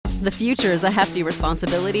The future is a hefty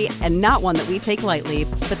responsibility and not one that we take lightly,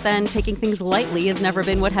 but then taking things lightly has never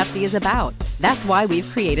been what Hefty is about. That's why we've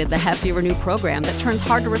created the Hefty Renew program that turns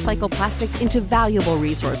hard-to-recycle plastics into valuable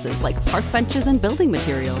resources like park benches and building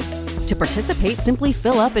materials. To participate, simply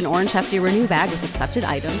fill up an orange Hefty Renew bag with accepted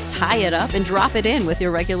items, tie it up, and drop it in with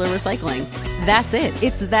your regular recycling. That's it.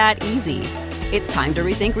 It's that easy. It's time to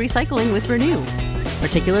rethink recycling with Renew.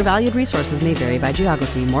 Particular valued resources may vary by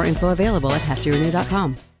geography. More info available at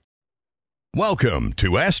heftyrenew.com. Welcome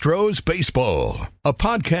to Astros Baseball, a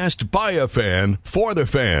podcast by a fan for the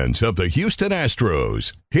fans of the Houston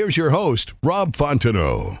Astros. Here's your host, Rob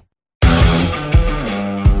Fontenot.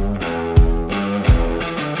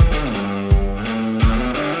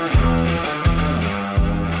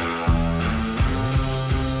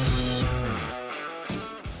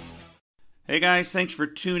 Hey guys, thanks for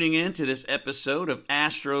tuning in to this episode of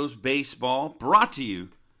Astros Baseball, brought to you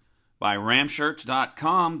by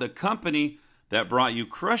Ramshirts.com, the company that brought you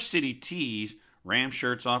Crush City Tees.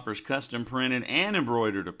 Ramshirts offers custom printed and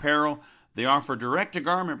embroidered apparel. They offer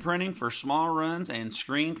direct-to-garment printing for small runs and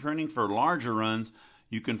screen printing for larger runs.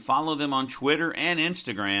 You can follow them on Twitter and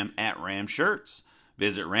Instagram at Ramshirts.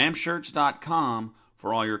 Visit Ramshirts.com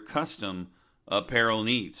for all your custom apparel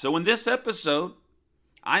needs. So in this episode,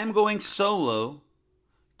 I am going solo,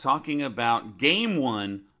 talking about Game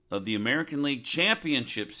 1 of the American League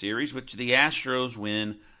Championship Series, which the Astros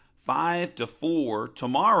win 5-4.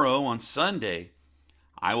 Tomorrow on Sunday,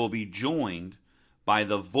 I will be joined by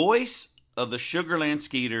the voice of the Sugar Land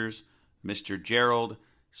Skeeters, Mr. Gerald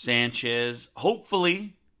Sanchez.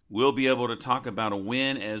 Hopefully, we'll be able to talk about a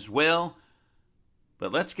win as well.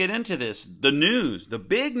 But let's get into this. The news, the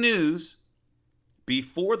big news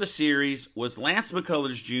before the series was Lance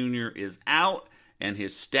McCullers Jr. is out and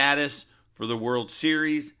his status for the World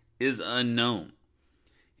Series is unknown.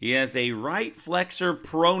 He has a right flexor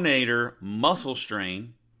pronator muscle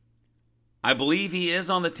strain. I believe he is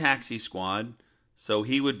on the taxi squad, so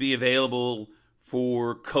he would be available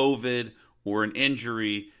for COVID or an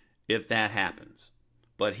injury if that happens.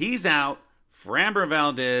 But he's out. Framber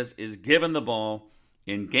Valdez is given the ball.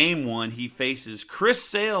 In Game 1, he faces Chris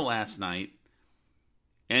Sale last night.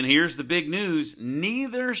 And here's the big news.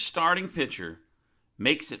 Neither starting pitcher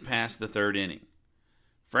makes it past the third inning.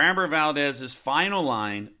 Framber Valdez's final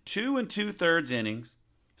line, 2 2/3 innings,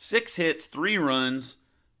 6 hits, 3 runs,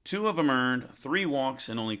 2 of them earned, 3 walks,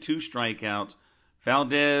 and only 2 strikeouts.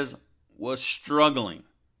 Valdez was struggling.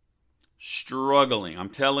 I'm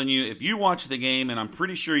telling you, if you watched the game, and I'm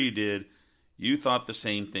pretty sure you did, you thought the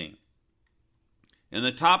same thing. In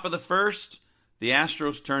the top of the first, the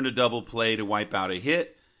Astros turned a double play to wipe out a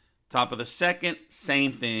hit. Top of the second,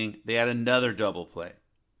 same thing. They had another double play.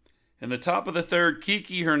 In the top of the third,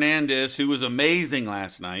 Kiki Hernandez, who was amazing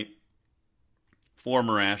last night,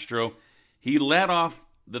 former Astro, he led off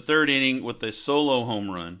the third inning with a solo home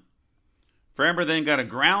run. Framber then got a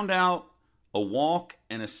ground out, a walk,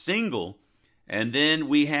 and a single. And then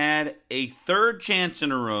we had a third chance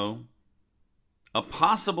in a row, a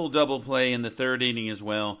possible double play in the third inning as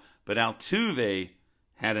well. But Altuve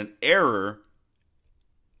had an error,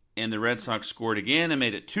 and the Red Sox scored again and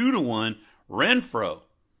made it 2-1. Renfroe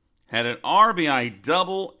had an RBI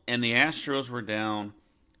double, and the Astros were down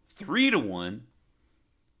 3-1.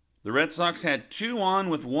 The Red Sox had 2 on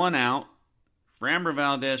with 1 out. Framber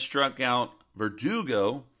Valdez struck out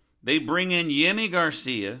Verdugo. They bring in Yimi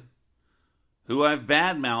Garcia, who I've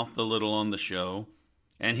badmouthed a little on the show,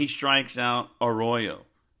 and he strikes out Arroyo.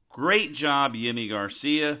 Great job, Yimi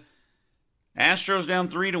Garcia. Astros down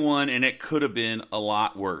 3-1, and it could have been a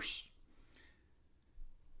lot worse.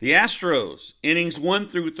 The Astros, innings 1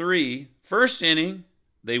 through 3, first inning,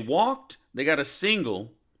 they walked, they got a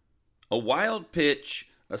single, a wild pitch,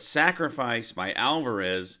 a sacrifice by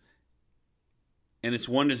Alvarez, and it's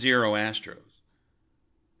 1-0 Astros.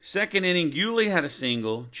 Second inning, Yuli had a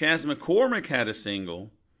single, Chas McCormick had a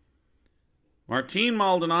single, Martin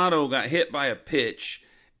Maldonado got hit by a pitch,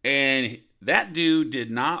 and that dude did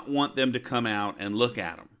not want them to come out and look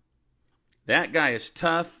at him. That guy is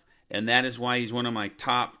tough, and that is why he's one of my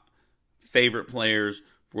top favorite players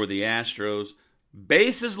for the Astros.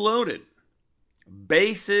 Bases loaded.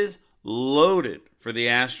 Bases loaded for the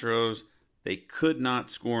Astros. They could not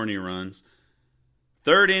score any runs.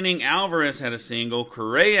 Third inning, Alvarez had a single.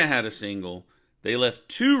 Correa had a single. They left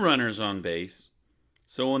 2 runners on base.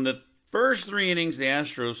 So in the first 3 innings, the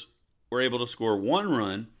Astros were able to score 1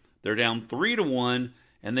 run. They're down 3-1,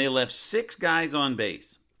 and they left 6 guys on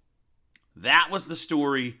base. That was the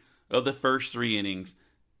story of the first 3 innings.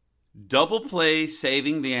 Double play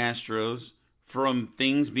saving the Astros from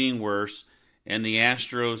things being worse, and the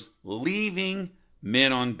Astros leaving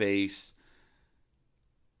men on base.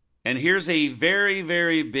 And here's a very,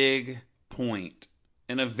 very big point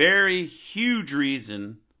and a very huge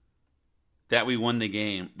reason that we won the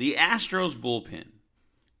game. The Astros bullpen.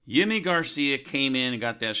 Yimi Garcia came in and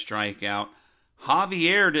got that strikeout.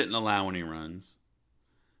 Javier didn't allow any runs.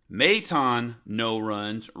 Maton, no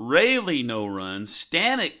runs. Raley, no runs.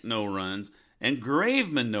 Stanek, no runs. And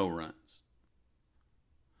Graveman, no runs.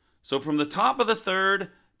 So from the top of the third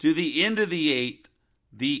to the end of the eighth,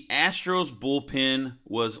 the Astros bullpen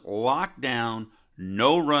was locked down,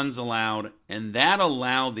 no runs allowed, and that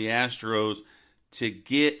allowed the Astros to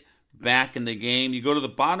get back in the game. You go to the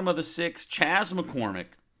bottom of the sixth, Chas McCormick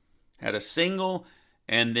had a single,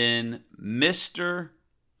 and then Mr.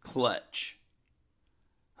 Clutch,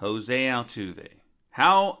 Jose Altuve.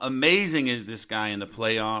 How amazing is this guy in the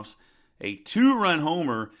playoffs? A 2-run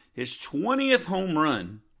homer, his 20th home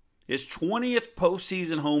run, his 20th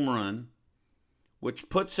postseason home run, which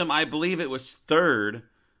puts him, I believe it was third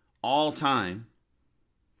all-time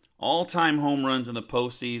home runs in the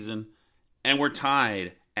postseason, and we're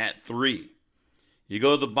tied at 3. You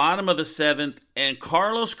go to the bottom of the seventh, and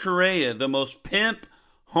Carlos Correa, the most pimp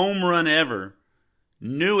home run ever,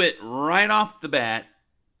 knew it right off the bat.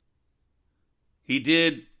 He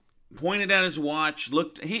did, pointed at his watch,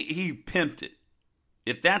 he pimped it.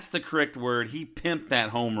 If that's the correct word, he pimped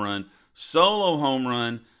that home run. Solo home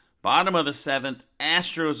run. Bottom of the seventh,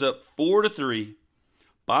 Astros up 4-3.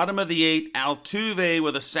 Bottom of the eighth, Altuve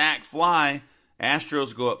with a sac fly.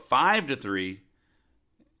 Astros go up 5-3.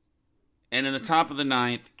 And in the top of the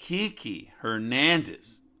ninth, Kiki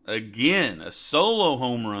Hernandez. Again, a solo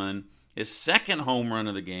home run. His second home run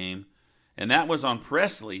of the game. And that was on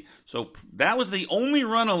Presley. So that was the only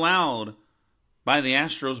run allowed by the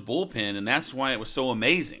Astros bullpen. And that's why it was so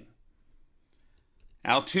amazing.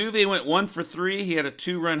 Altuve went 1 for 3. He had a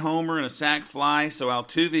 2-run homer and a sac fly. So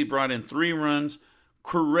Altuve brought in 3 runs.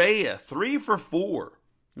 Correa, 3 for 4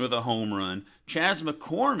 with a home run. Chas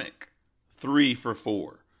McCormick, 3 for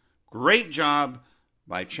 4. Great job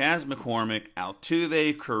by Chas McCormick.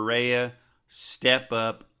 Altuve, Correa, step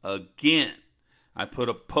up again. I put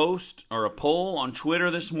a post or a poll on Twitter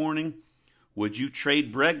this morning. Would you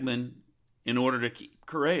trade Bregman in order to keep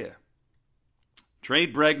Correa?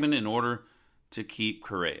 Trade Bregman in order to keep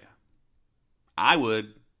Correa. I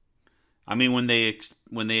would. I mean, when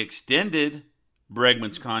they extended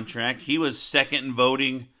Bregman's contract, he was second in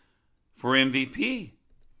voting for MVP.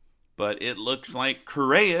 But it looks like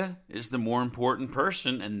Correa is the more important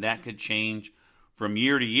person, and that could change from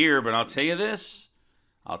year to year. But I'll tell you this.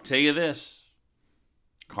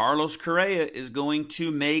 Carlos Correa is going to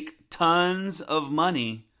make tons of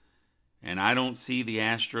money, and I don't see the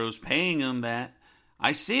Astros paying him that.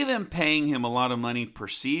 I see them paying him a lot of money per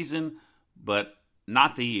season, but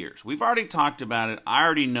not the years. We've already talked about it. I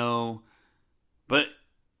already know. But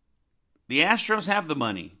the Astros have the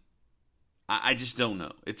money. I just don't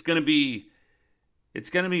know. It's going to be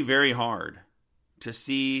very hard to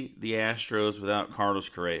see the Astros without Carlos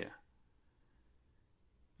Correa.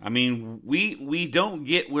 I mean, we don't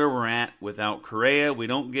get where we're at without Correa. We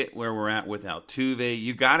don't get where we're at without Altuve.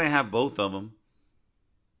 You got to have both of them.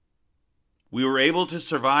 We were able to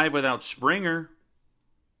survive without Springer,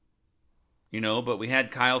 but we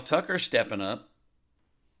had Kyle Tucker stepping up.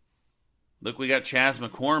 Look, we got Chas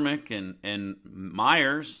McCormick and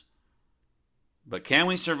Myers. But can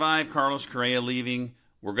we survive Carlos Correa leaving?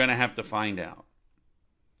 We're going to have to find out.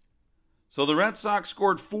 So the Red Sox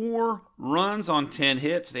scored 4 runs on 10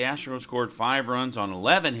 hits. The Astros scored 5 runs on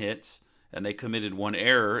 11 hits, and they committed 1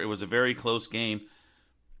 error. It was a very close game.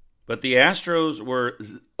 But the Astros were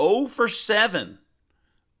 0 for 7.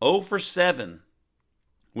 0 for 7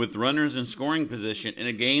 with runners in scoring position. In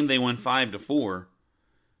a game, they won 5-4.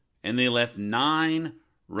 And they left 9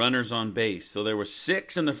 runners on base. So there were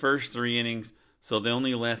 6 in the first 3 innings. So they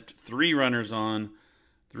only left 3 runners on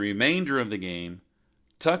the remainder of the game.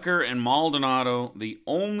 Tucker and Maldonado, the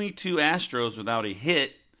only 2 Astros without a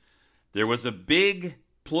hit. There was a big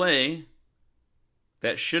play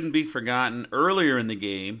that shouldn't be forgotten earlier in the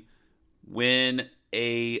game when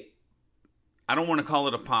I don't want to call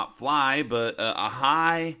it a pop fly, but a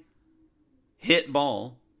high hit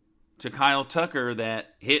ball to Kyle Tucker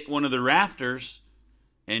that hit one of the rafters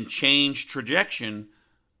and changed trajectory.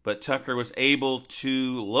 But Tucker was able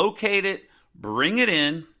to locate it, bring it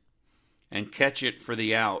in, and catch it for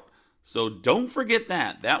the out. So don't forget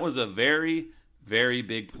that. That was a very, very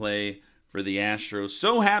big play for the Astros.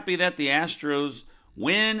 So happy that the Astros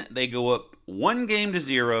win. They go up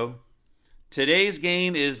 1-0. Today's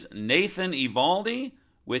game is Nathan Eovaldi,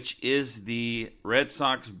 which is the Red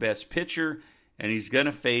Sox best pitcher, and he's going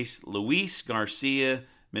to face Luis Garcia,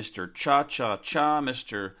 Mr. Cha-Cha-Cha,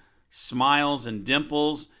 Mr. Smiles and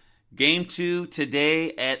Dimples. Game 2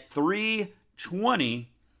 today at 3:20.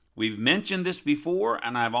 We've mentioned this before,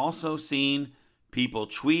 and I've also seen people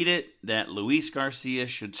tweet it that Luis Garcia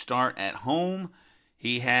should start at home.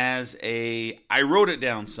 He has I wrote it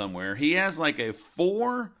down somewhere. He has like a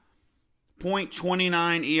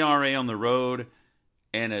 4.29 ERA on the road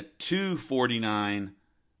and a 2.49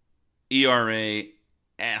 ERA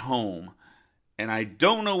at home. And I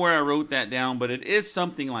don't know where I wrote that down, but it is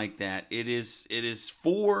something like that. It is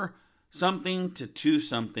 4 something to 2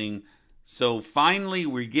 something. So finally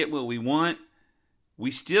we get what we want.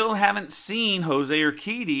 We still haven't seen Jose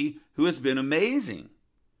Urquidy, who has been amazing.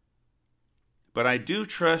 But I do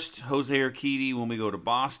trust Jose Urquidy when we go to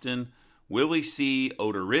Boston. Will we see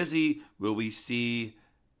Odorizzi? Will we see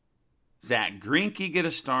Zach Greinke get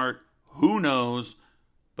a start? Who knows?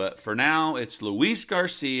 But for now, it's Luis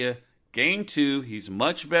Garcia. Game 2, he's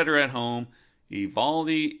much better at home.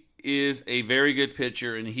 Eovaldi is a very good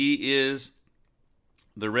pitcher, and he is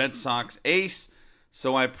the Red Sox ace.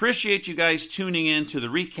 So I appreciate you guys tuning in to the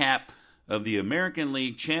recap of the American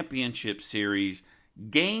League Championship Series,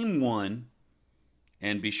 Game 1.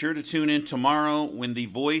 And be sure to tune in tomorrow when the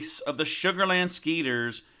voice of the Sugarland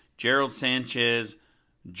Skeeters, Gerald Sanchez,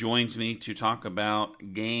 joins me to talk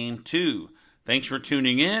about Game 2. Thanks for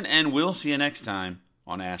tuning in, and we'll see you next time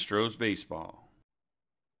on Astros Baseball.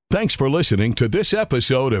 Thanks for listening to this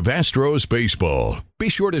episode of Astros Baseball. Be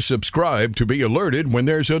sure to subscribe to be alerted when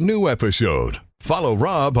there's a new episode. Follow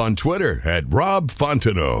Rob on Twitter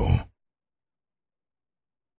 @RobFontenot.